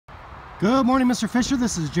Good morning, Mr. Fisher.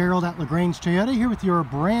 This is Gerald at LaGrange Toyota here with your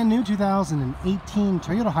brand new 2018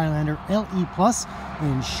 Toyota Highlander LE Plus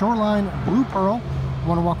in Shoreline Blue Pearl. I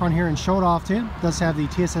want to walk on here and show it off to you. It does have the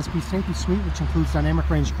TSSP safety suite, which includes dynamic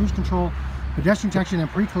range cruise control, pedestrian detection, and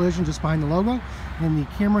pre-collision just behind the logo. And the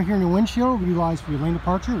camera here in your windshield will be utilized for your lane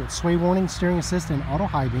departure with sway warning, steering assist, and auto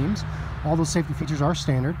high beams. All those safety features are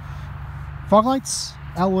standard. Fog lights,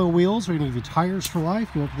 alloy wheels. We're going to give you tires for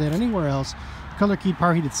life. You won't get that anywhere else. Color keyed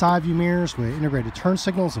power heated side view mirrors with integrated turn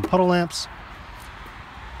signals and puddle lamps.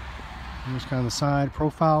 Here's kind of the side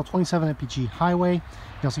profile. 27 mpg highway. You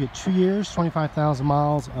also get 2 years, 25,000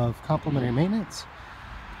 miles of complimentary maintenance.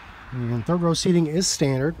 And third row seating is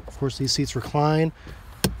standard. Of course, these seats recline,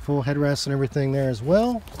 full headrests and everything there as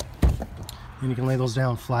well. And you can lay those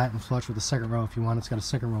down flat and flush with the second row if you want. It's got a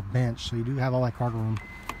second row bench, so you do have all that cargo room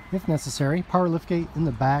if necessary. Power liftgate in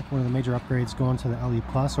the back, one of the major upgrades going to the LE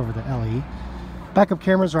Plus over the LE. Backup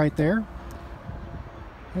cameras right there.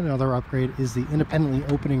 And another upgrade is the independently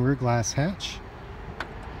opening rear glass hatch.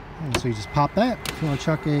 And so you just pop that. If you want to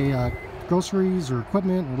chuck a groceries or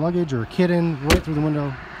equipment or luggage or a kid in right through the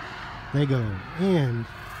window, they go. And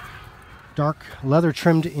dark leather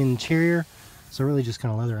trimmed interior. So really just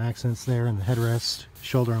kind of leather accents there in the headrest,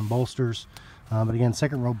 shoulder and bolsters. But again,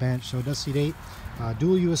 second row bench, so it does seat 8.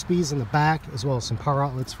 Dual USBs in the back, as well as some power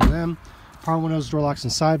outlets for them. Power windows, door locks,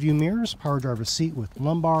 and side view mirrors. Power driver's seat with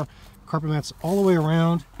lumbar. Carpet mats all the way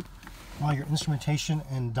around. All your instrumentation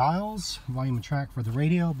and dials. Volume and track for the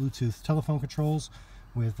radio. Bluetooth telephone controls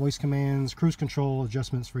with voice commands, cruise control,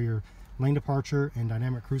 adjustments for your lane departure and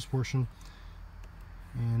dynamic cruise portion.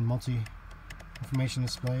 And multi-information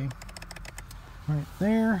display. Right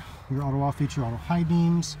there. Your auto off feature, auto high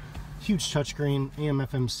beams. Huge touchscreen, AM,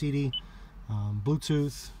 FM, CD.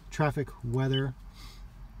 Bluetooth, traffic, weather.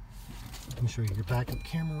 Let me show you your backup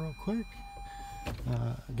camera real quick.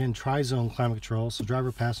 Again, tri-zone climate control, so driver,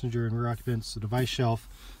 passenger, and rear occupants, the device shelf,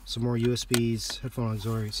 some more USBs, headphone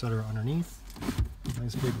auxiliary, etc. underneath.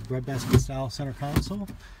 Nice big breadbasket style center console.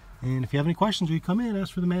 And if you have any questions, you come in,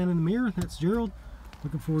 ask for the man in the mirror. That's Gerald.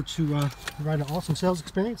 Looking forward to providing an awesome sales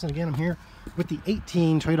experience. And again, I'm here with the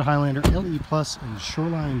 18 Toyota Highlander LE Plus in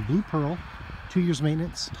Shoreline Blue Pearl. 2 years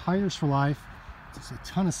maintenance, tires for life, just a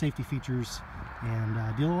ton of safety features,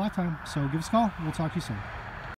 and deal of a lifetime. So give us a call. We'll talk to you soon.